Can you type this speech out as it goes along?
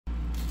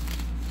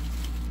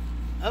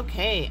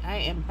Okay, I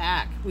am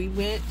back. We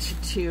went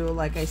to,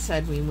 like I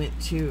said, we went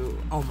to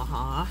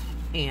Omaha,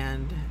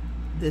 and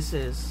this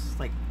is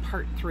like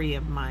part 3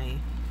 of my,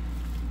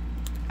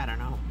 I don't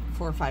know,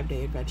 4 or 5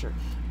 day adventure.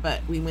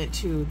 But we went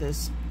to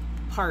this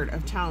part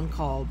of town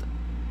called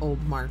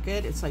Old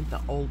Market. It's like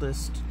the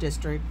oldest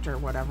district or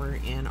whatever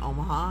in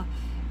Omaha,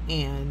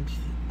 and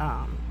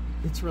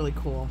it's really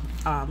cool.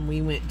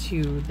 We went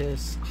to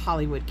this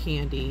Hollywood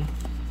Candy,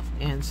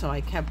 and so I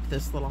kept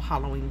this little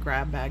Halloween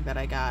grab bag that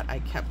I got. I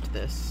kept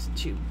this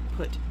to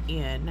put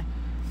in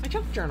my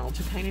junk journal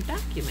to kind of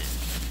document.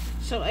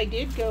 So I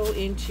did go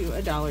into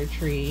a Dollar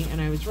Tree, and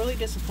I was really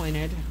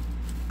disappointed.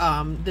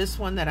 This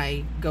one that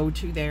I go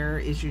to there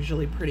is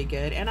usually pretty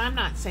good, and I'm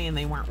not saying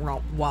they weren't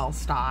well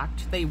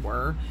stocked. They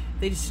were.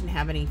 They just didn't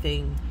have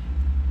anything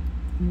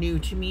new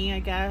to me, I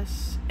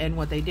guess. And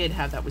what they did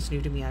have that was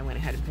new to me, I went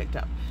ahead and picked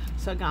up.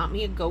 So I got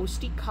me a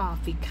Ghosty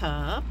coffee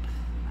cup.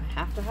 I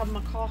have to have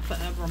my coffee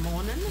every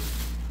morning,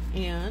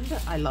 and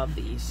I love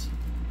these.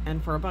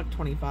 And for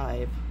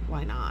 $1.25,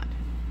 why not?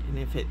 And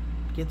if it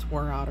gets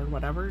wore out or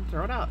whatever,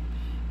 throw it out.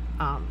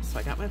 So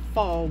I got my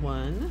fall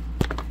one.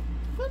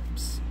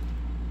 Whoops.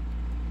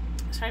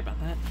 Sorry about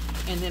that.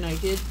 And then I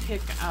did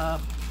pick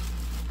up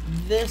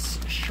this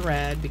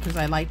shred because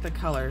I like the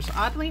colors.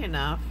 Oddly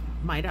enough,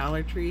 my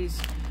Dollar Trees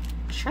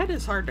shred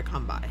is hard to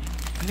come by.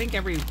 I think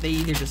they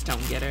either just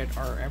don't get it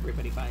or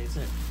everybody buys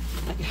it.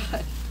 I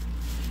got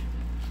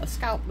a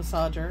scalp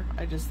massager.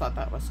 I just thought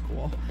that was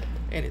cool,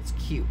 and it's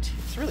cute.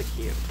 It's really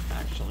cute,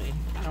 actually.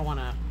 I don't want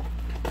to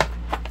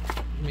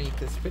make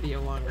this video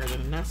longer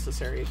than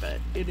necessary, but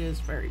it is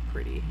very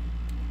pretty.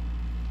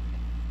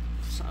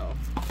 So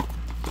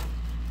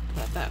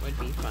thought that would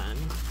be fun.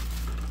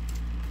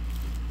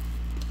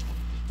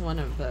 One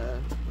of the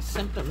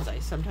symptoms I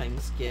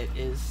sometimes get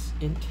is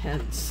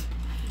intense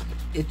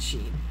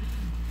itching,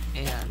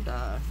 and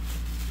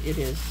it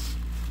is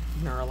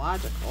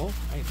neurological,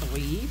 I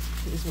believe,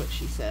 is what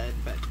she said,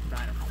 but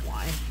I don't know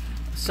why.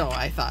 So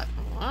I thought,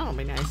 well, that'll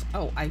be nice.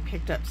 Oh, I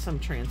picked up some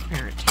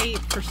transparent tape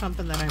for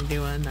something that I'm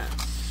doing that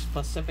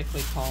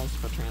specifically calls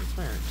for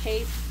transparent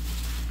tape.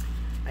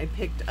 I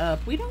picked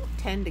up, we don't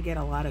tend to get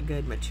a lot of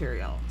good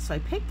material, so I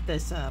picked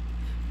this up.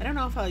 I don't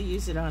know if I'll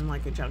use it on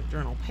like a junk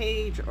journal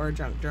page or a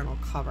junk journal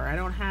cover. I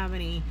don't have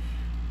any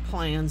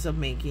plans of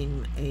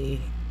making a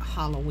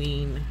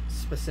Halloween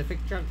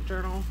specific junk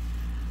journal,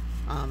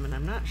 and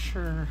I'm not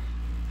sure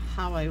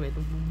how I would.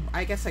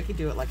 I guess I could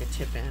do it like a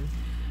tip in.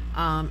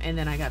 And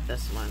then I got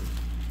this one,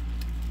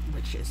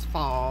 which is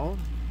fall.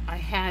 They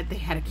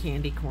had a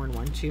candy corn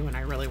one too, and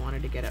I really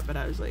wanted to get it, but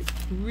I was like,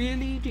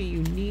 really, do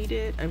you need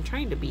it? I'm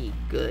trying to be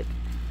good.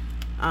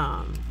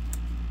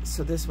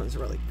 So this one's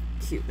really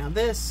cute. Now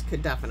this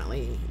could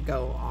definitely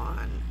go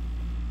on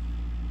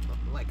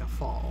like a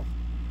fall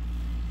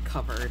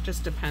cover. It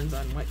just depends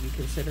on what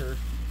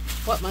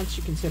months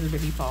you consider to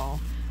be fall.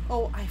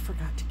 Oh, I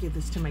forgot to give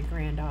this to my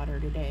granddaughter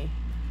today.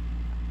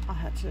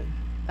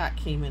 That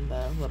came in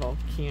the little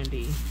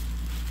candy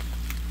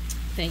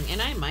thing,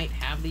 and I might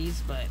have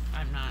these, but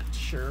I'm not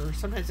sure.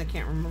 Sometimes I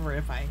can't remember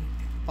if I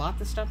bought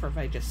the stuff or if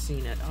I just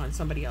seen it on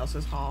somebody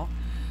else's haul.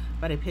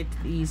 But I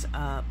picked these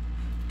up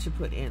to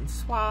put in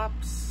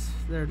swaps.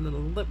 They're little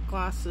lip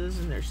glosses,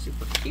 and they're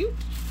super cute.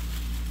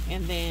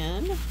 And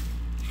then,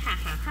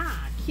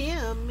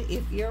 Kim,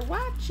 if you're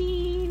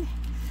watching,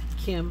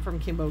 Kim from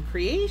Kimbo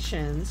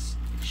Creations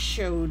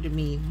showed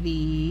me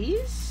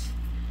these,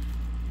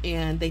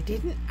 and they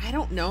didn't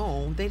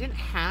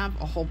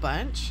have a whole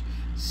bunch,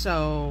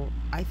 so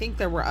I think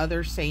there were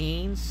other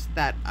sayings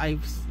that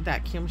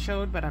Kim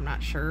showed, but I'm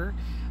not sure.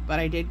 But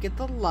I did get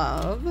the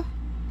love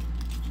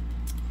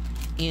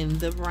in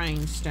the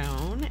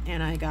rhinestone,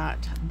 and I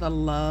got the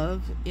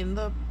love in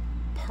the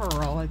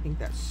pearl. I think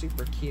that's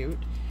super cute.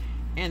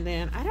 And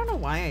then I don't know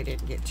why I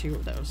didn't get 2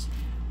 of those.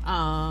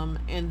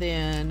 And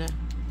then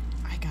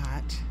I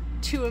got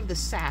 2 of the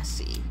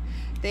sassy.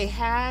 They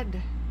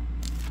had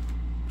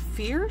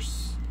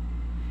fierce,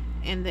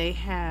 and they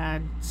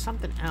had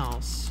something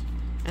else,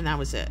 and that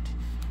was it.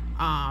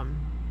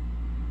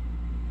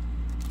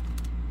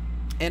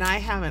 And I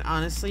haven't,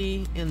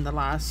 honestly, in the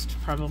last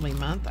probably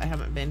month, I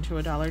haven't been to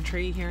a Dollar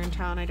Tree here in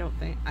town. I don't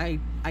think, I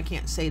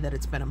can't say that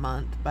it's been a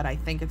month, but I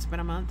think it's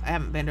been a month. I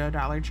haven't been to a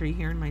Dollar Tree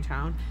here in my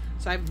town,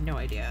 so I have no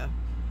idea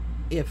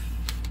if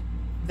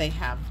they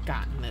have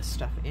gotten this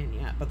stuff in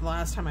yet. But the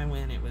last time I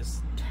went, it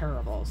was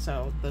terrible.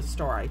 So the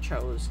store I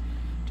chose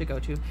to go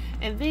to.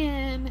 And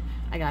then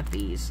I got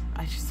these.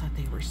 I just thought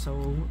they were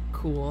so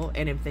cool.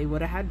 And if they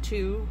would have had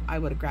 2, I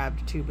would have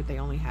grabbed 2, but they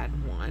only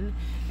had 1.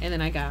 And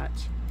then I got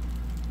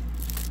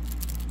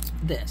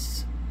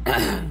this.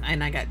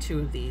 And I got 2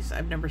 of these.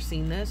 I've never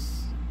seen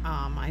this.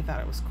 I thought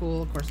it was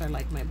cool. Of course, I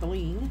like my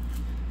bling.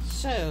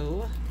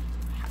 So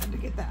I had to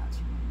get that.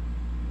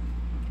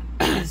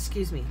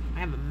 Excuse me,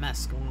 I have a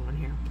mess going on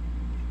here.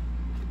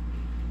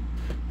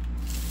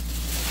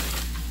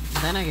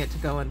 Then I get to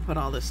go and put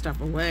all this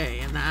stuff away,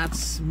 and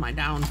that's my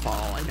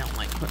downfall. I don't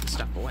like putting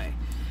stuff away.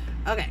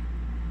 Okay,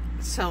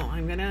 so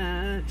I'm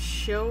gonna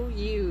show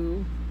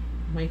you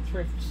my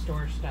thrift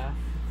store stuff.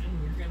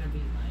 and you're gonna be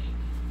like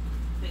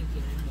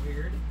thinking I'm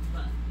weird,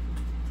 but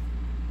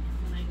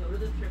when I go to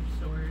the thrift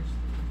stores,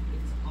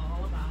 it's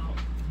all about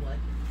what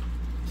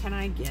can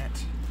I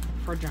get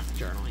for junk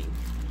journaling.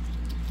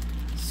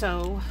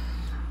 So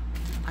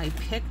I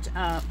picked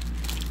up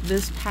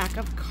this pack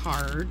of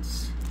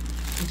cards.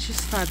 I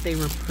just thought they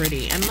were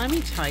pretty. And let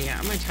me tell you,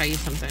 I'm going to tell you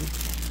something.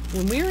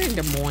 When we were in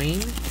Des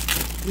Moines,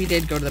 we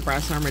did go to the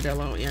Brass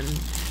Armadillo in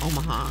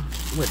Omaha,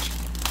 which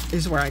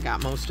is where I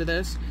got most of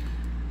this.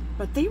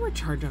 But they were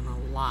charging a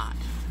lot.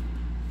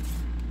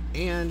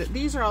 And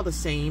these are all the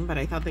same, but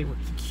I thought they were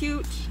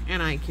cute.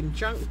 And I can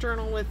junk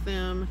journal with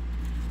them.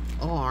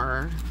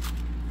 Or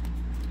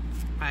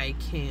I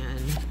can,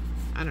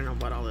 I don't know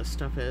what all this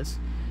stuff is.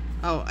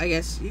 Oh, I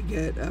guess you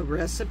get a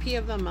recipe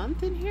of the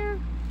month in here.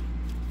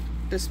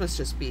 This must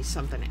just be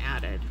something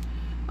added.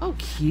 Oh,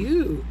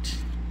 cute.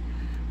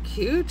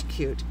 Cute,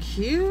 cute,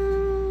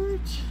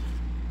 cute.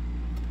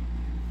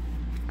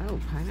 Oh,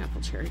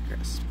 pineapple cherry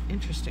crisp.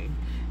 Interesting.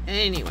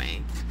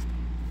 Anyway.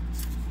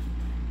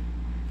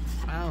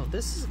 Oh,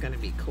 this is going to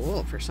be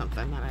cool for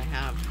something that I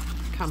have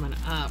coming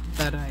up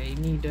that I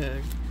need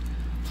to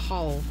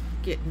haul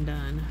getting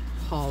done.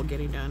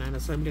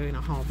 As I'm doing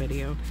a haul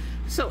video.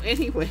 So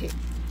anyway.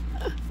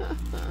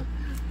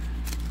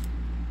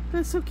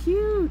 That's so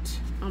cute.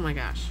 Oh my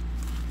gosh.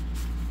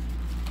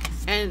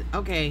 And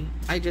okay,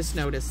 I just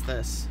noticed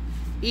this.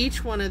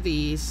 Each one of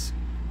these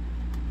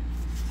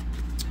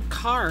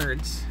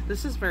cards,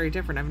 this is very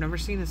different. I've never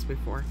seen this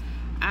before.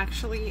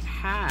 Actually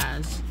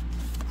has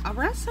a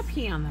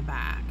recipe on the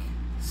back.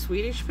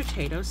 Swedish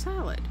potato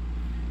salad.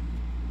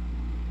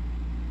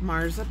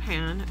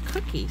 Marzipan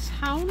cookies.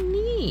 How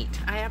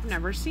neat. I have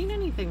never seen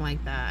anything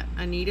like that.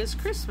 Anita's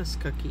Christmas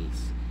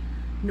cookies.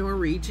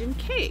 Norwegian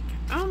cake.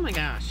 Oh my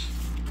gosh.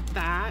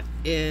 That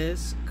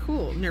is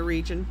cool.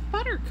 Norwegian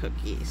butter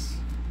cookies.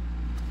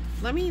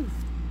 Let me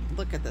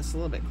look at this a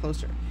little bit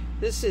closer.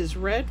 This is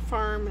Red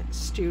Farm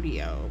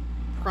Studio,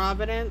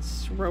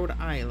 Providence, Rhode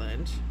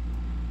Island.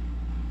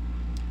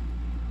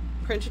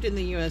 Printed in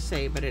the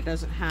USA, but it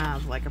doesn't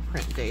have like a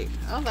print date.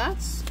 Oh,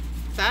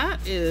 that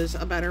is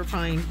a better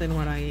find than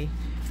what I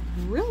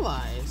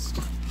realized.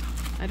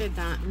 I did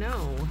not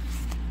know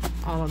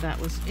all of that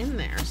was in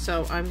there.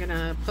 So I'm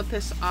gonna put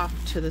this off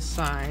to the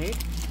side.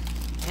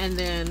 And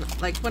then,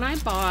 like, when I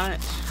bought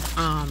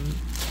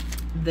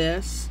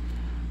this,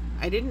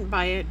 I didn't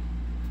buy it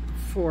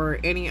for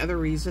any other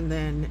reason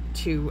than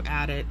to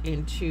add it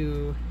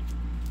into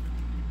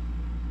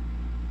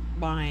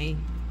my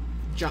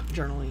junk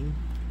journaling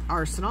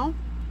arsenal.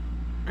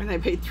 And I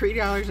paid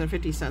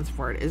 $3.50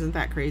 for it. Isn't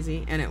that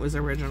crazy? And it was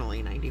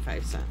originally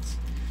 95 cents.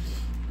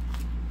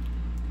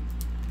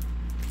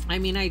 I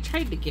mean, I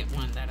tried to get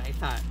one that I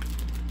thought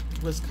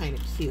was kind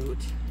of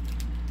cute.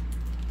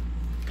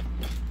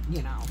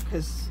 You know,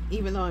 because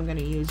even though I'm going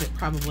to use it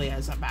probably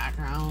as a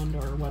background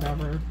or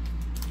whatever,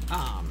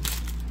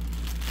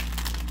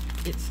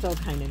 it still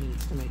kind of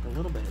needs to make a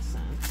little bit of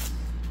sense.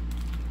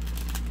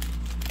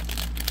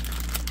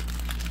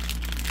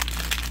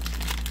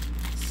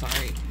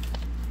 Sorry.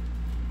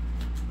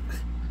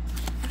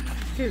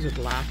 You guys would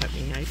laugh at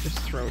me. I just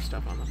throw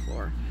stuff on the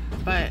floor.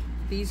 But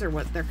these are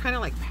what, they're kind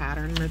of like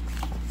pattern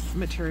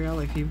material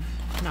if you've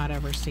not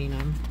ever seen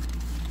them.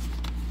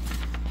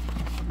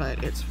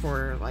 But it's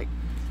for like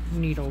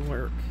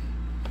needlework.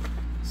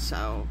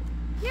 So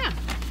yeah,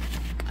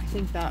 I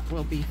think that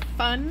will be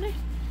fun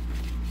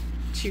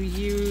to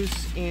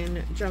use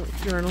in junk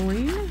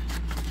journaling.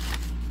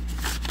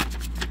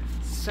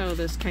 So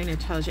this kind of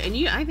tells you,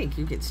 and I think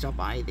you could still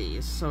buy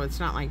these, so it's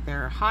not like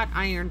they're hot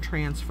iron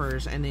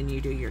transfers and then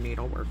you do your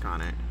needlework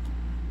on it.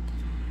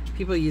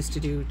 People used to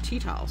do tea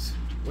towels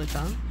with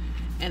them.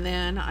 And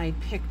then I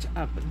picked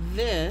up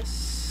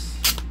this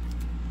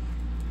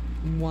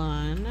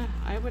one.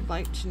 I would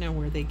like to know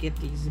where they get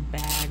these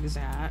bags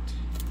at,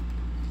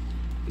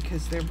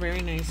 because they're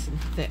very nice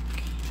and thick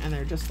and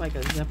they're just like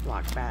a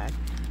Ziploc bag.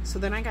 So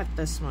then I got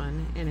this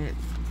one, and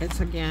it's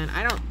again,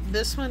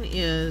 this one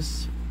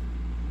is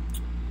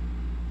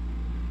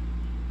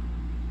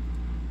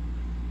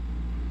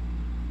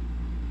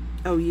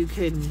you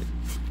can,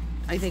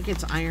 I think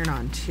it's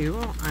iron-on too.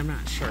 I'm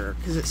not sure,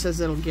 because it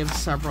says it'll give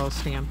several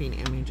stamping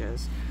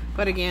images.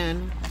 But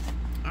again,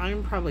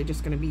 I'm probably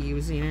just going to be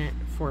using it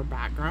for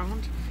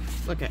background.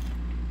 Look at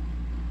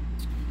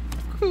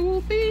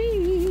cool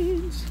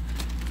beans.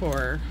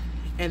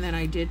 And then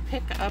I did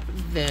pick up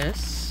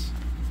this,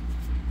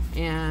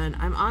 and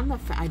I'm on the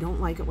I don't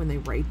like it when they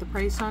write the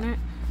price on it.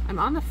 I'm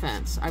on the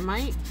fence. I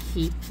might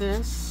keep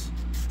this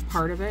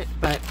part of it,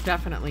 but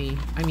definitely,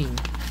 I mean,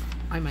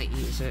 I might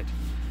use it,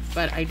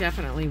 but I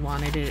definitely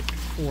wanted it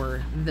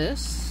for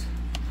this.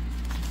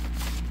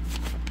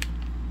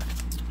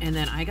 And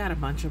then I got a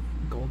bunch of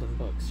golden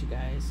books, you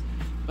guys,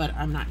 but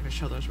I'm not going to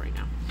show those right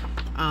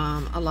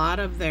now. A lot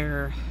of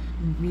their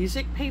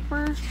music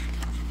paper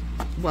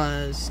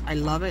was, I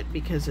love it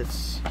because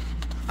it's,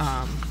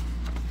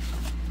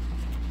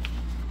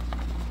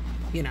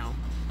 you know,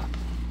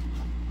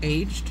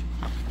 aged,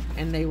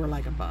 and they were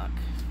like $1.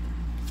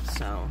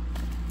 So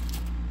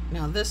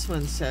now this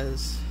one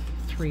says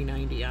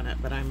 $3.90 on it,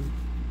 but I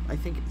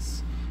think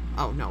it's,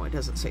 oh no, it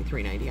doesn't say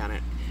 $3.90 on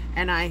it.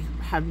 And I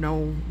have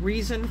no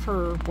reason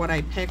for what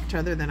I picked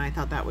other than I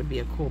thought that would be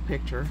a cool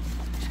picture.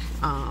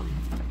 But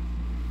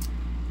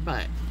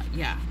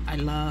yeah, I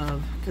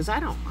love, because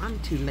I'm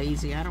too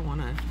lazy. I don't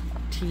want to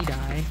tea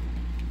dye.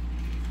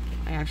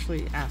 I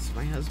actually asked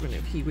my husband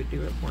if he would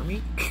do it for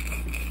me.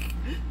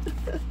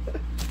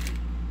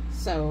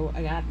 So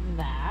I got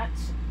that.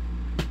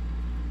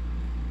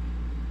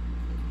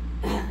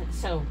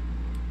 So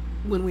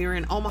when we were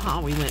in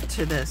Omaha, we went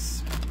to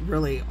this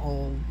really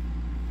old,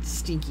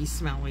 stinky,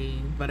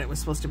 smelly, but it was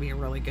supposed to be a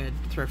really good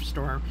thrift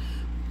store,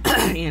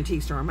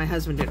 antique store. My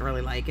husband didn't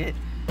really like it,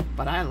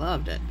 but I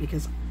loved it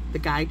because the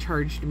guy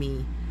charged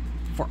me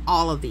for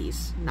all of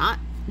these, not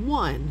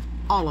one,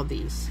 all of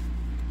these.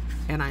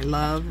 And I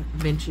love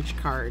vintage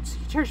cards.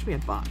 He charged me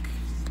 $1.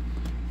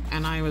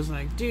 And I was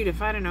like, dude,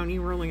 if I'd have known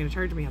you were only going to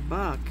charge me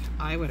 $1,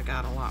 I would have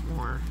got a lot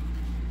more.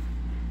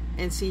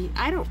 And see,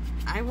 I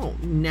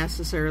won't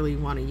necessarily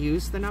want to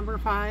use the number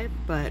 5,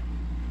 but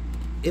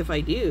if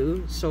I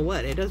do, so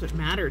what? It doesn't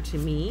matter to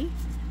me.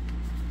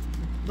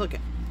 Look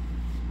at,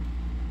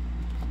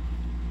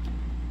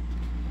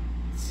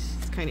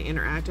 it's kind of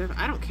interactive.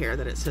 I don't care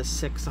that it says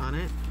 6 on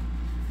it.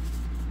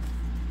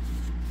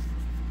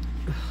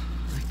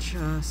 I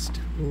just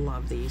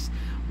love these.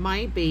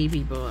 My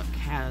baby book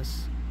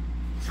has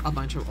a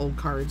bunch of old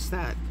cards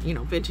that, you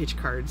know, vintage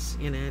cards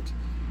in it.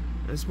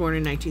 I was born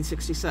in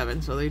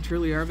 1967, so they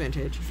truly are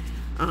vintage.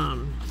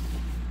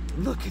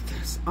 Look at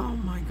this. Oh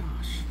my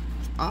gosh.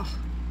 Oh.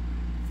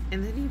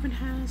 And it even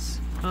has,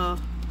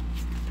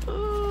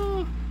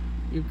 oh,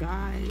 you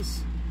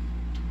guys.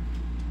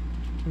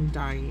 I'm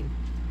dying.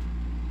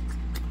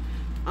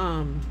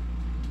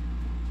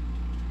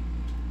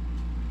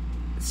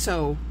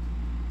 So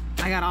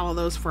I got all of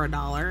those for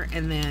 $1,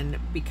 and then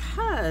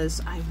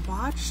because I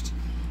watched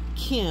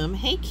Kim,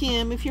 hey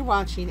Kim, if you're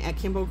watching, at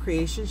Kimbo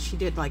Creations, she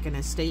did like an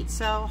estate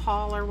sale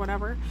haul or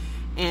whatever,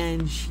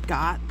 and she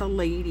got, the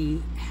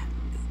lady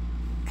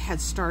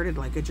had started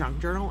like a junk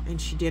journal, and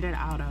she did it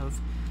out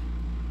of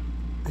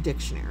a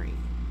dictionary.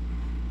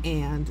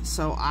 And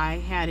so I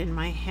had in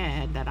my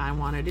head that I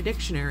wanted a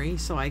dictionary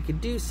so I could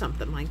do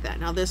something like that.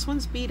 Now this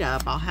one's beat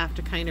up. I'll have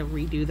to kind of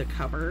redo the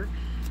cover,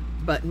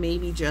 but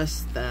maybe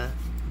just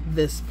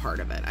this part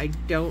of it. I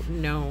don't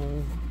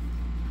know.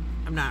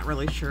 I'm not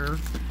really sure,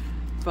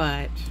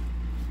 but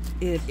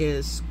it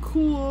is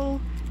cool,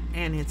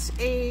 and it's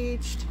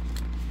aged,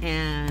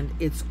 and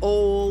it's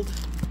old,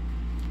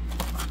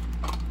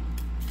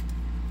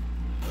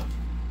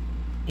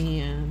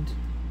 and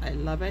I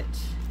love it.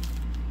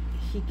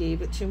 He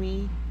gave it to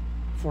me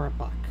for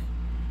 $1.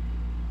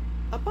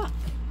 $1.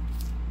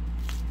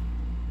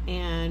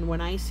 And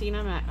when I seen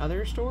them at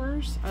other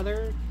stores,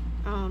 other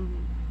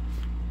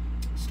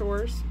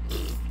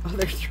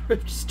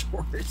thrift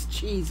stores,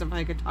 geez, if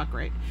I could talk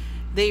right,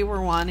 they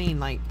were wanting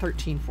like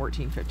 $13,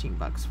 $14,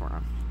 $15 for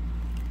them.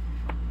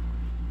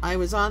 I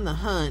was on the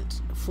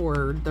hunt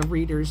for the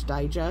Reader's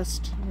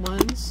Digest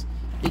ones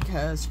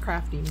because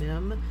Crafty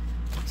Mim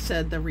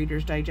said the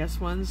Reader's Digest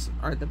ones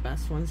are the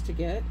best ones to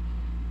get,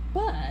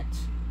 but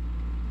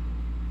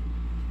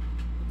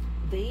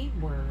they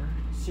were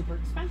super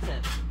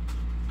expensive.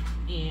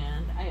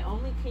 And I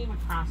only came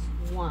across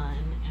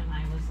one, and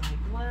I was like,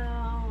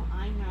 well,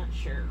 I'm not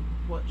sure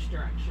which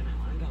direction I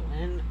want to go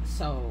in,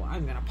 so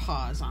I'm going to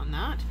pause on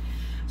that.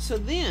 So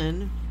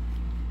then,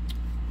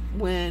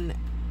 when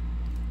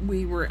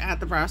we were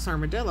at the Brass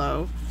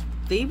Armadillo,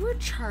 they were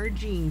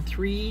charging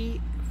 $3,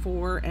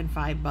 $4, and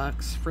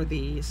 $5 for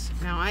these.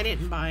 Now, I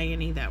didn't buy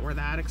any that were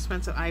that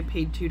expensive. I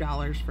paid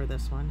 $2 for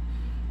this one.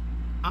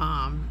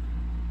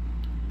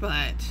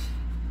 But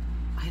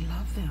I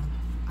love them.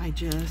 I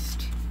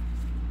just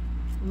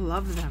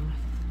love them.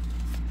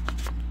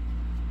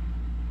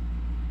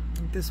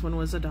 This one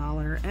was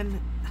 $1, and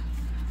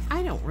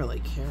I don't really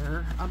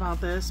care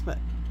about this, but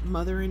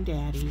Mother and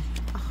Daddy,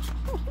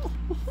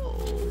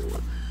 oh,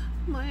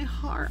 my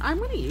heart. I'm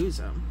going to use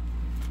them.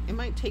 It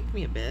might take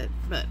me a bit,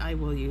 but I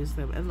will use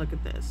them. And look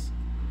at this.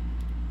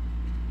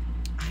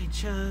 I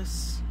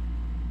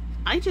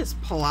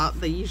just pull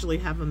out. They usually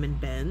have them in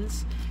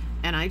bins,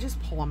 and I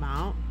just pull them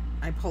out.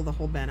 I pull the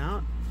whole bin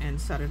out and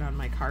set it on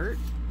my cart,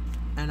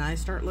 and I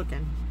start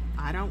looking.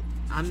 I'm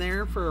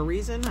there for a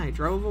reason. I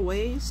drove a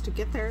ways to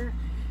get there,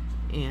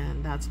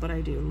 and that's what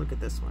I do. Look at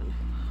this one.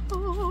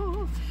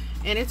 Oh,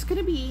 and it's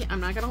gonna be, I'm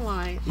not gonna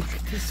lie, look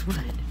at this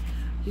one.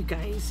 You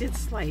guys,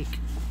 it's like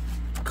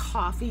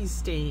coffee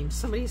stained.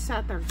 Somebody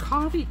sat their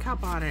coffee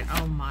cup on it.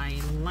 Oh my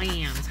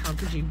lands, how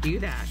could you do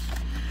that?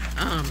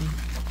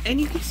 And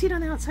you can see it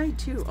on the outside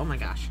too. Oh my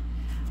gosh.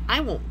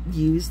 I won't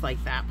use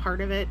like that part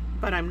of it,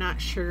 but I'm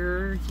not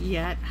sure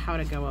yet how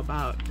to go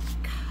about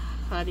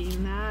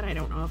cutting that. I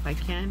don't know if I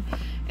can.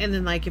 And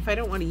then like if I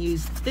don't want to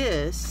use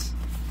this,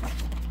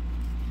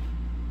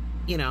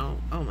 you know,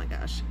 oh my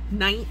gosh,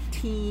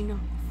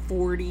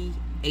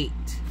 1948.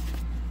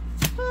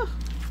 Oh,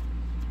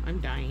 I'm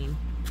dying.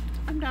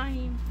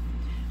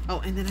 Oh,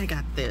 and then I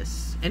got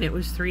this, and it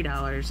was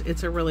 $3.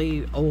 It's a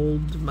really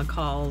old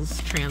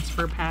McCall's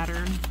transfer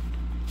pattern.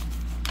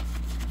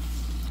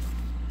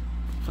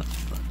 Look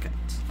at.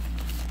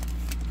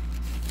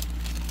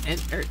 And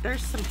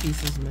there's some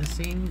pieces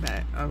missing,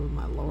 but oh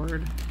my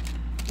lord.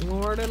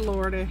 Lordy,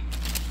 lordy.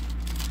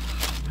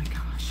 Oh my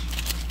gosh.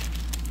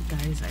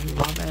 Guys, I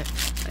love it.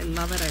 I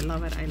love it, I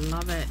love it, I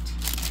love it.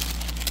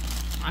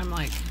 I'm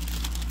like,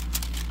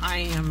 I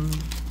am,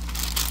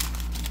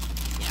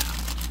 yeah.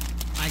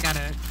 I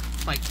gotta,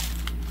 like,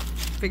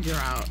 figure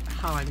out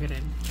how I'm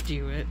gonna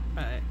do it,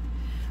 but...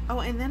 Oh,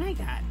 and then I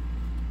got,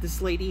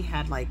 this lady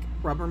had, like,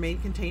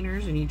 Rubbermaid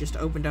containers, and you just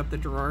opened up the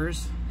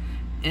drawers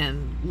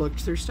and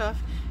looked through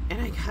stuff,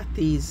 and I got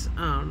these,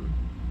 I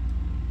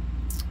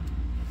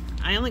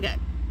only got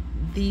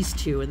these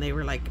two, and they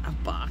were, like,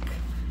 $1.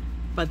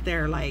 But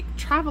they're, like,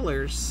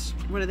 travelers,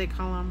 what do they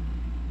call them?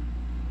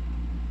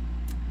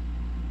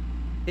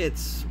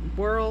 It's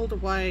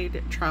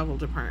Worldwide Travel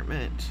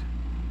Department.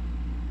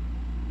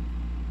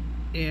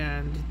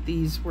 And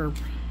these were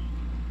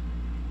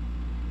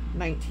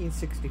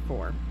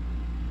 1964.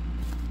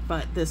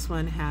 But this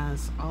one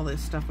has all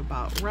this stuff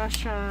about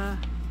Russia.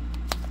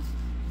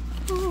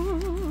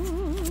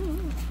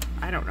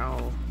 I don't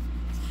know,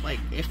 like,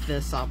 if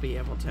this I'll be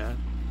able to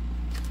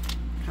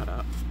cut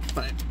up,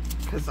 but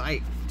because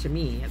to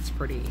me it's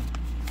pretty,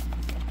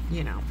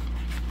 you know,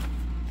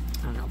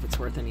 I don't know if it's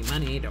worth any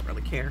money, don't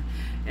really care.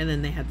 And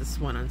then they had this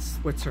one on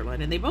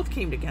Switzerland, and they both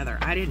came together.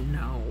 I didn't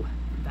know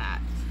that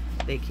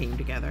they came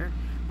together,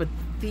 but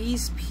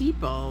these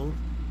people,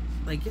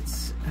 like,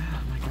 it's,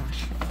 oh my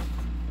gosh,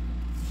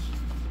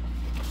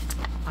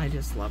 I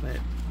just love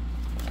it.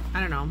 I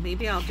don't know,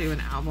 maybe I'll do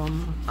an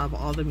album of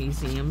all the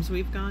museums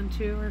we've gone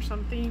to or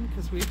something,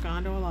 because we've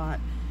gone to a lot.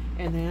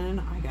 And then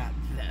I got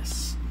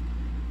this,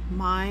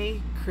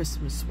 My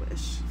Christmas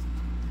Wish.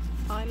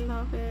 I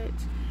love it.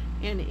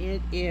 And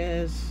it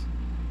is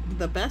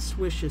the Best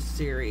Wishes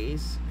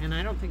series, and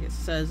I don't think it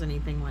says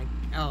anything like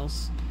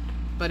else,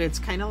 but it's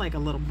kind of like a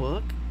little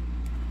book.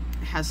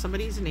 It has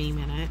somebody's name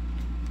in it,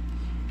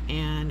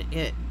 and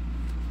it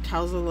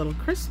tells a little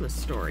Christmas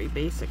story,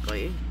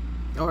 basically,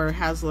 or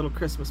has little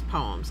Christmas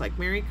poems, like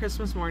Merry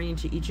Christmas morning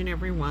to each and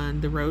every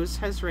one. The rose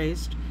has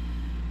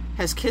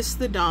kissed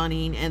the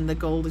dawning, and the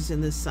gold is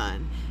in the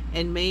sun.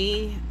 And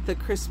may the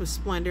Christmas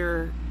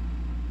splendor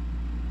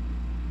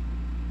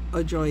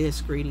a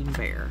joyous greeting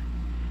bear.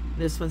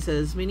 This one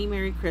says, many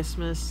Merry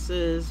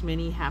Christmases,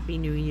 many Happy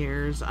New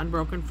Years,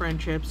 unbroken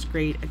friendships,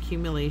 great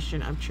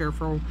accumulation of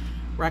cheerful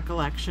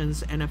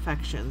recollections and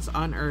affections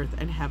on earth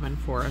and heaven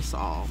for us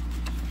all.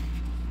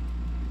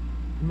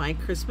 My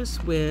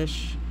Christmas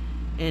Wish,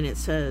 and it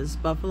says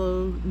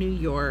Buffalo, New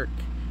York,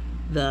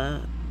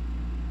 the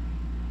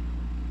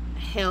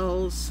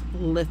Hales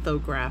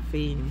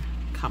Lithographing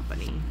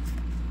Company.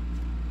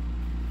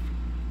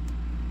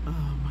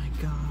 Oh my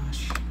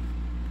gosh.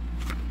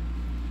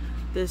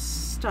 This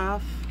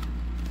stuff,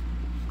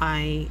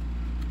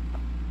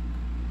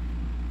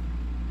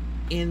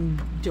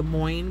 in Des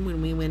Moines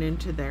when we went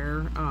into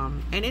there,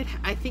 and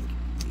I think,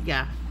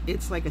 yeah,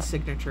 it's like a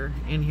signature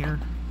in here.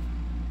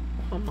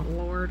 Oh my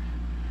lord.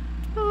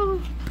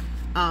 Oh.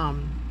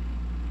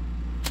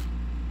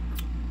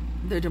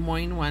 The Des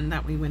Moines one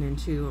that we went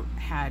into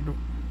had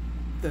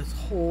this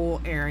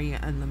whole area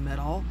in the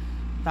middle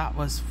that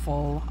was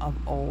full of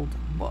old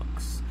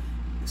books.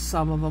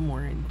 Some of them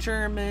were in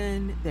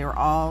German,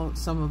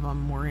 some of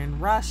them were in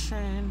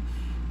Russian,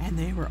 and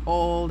they were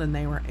old and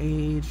they were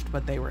aged,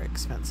 but they were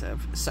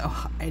expensive, so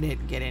I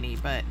didn't get any.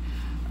 But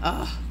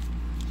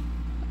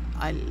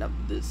I love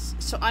this.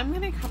 So I'm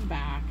gonna come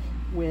back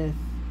with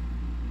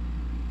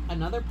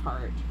another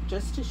part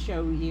just to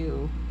show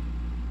you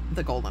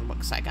the golden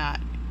books I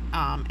got,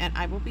 and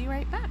I will be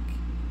right back.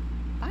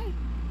 Bye.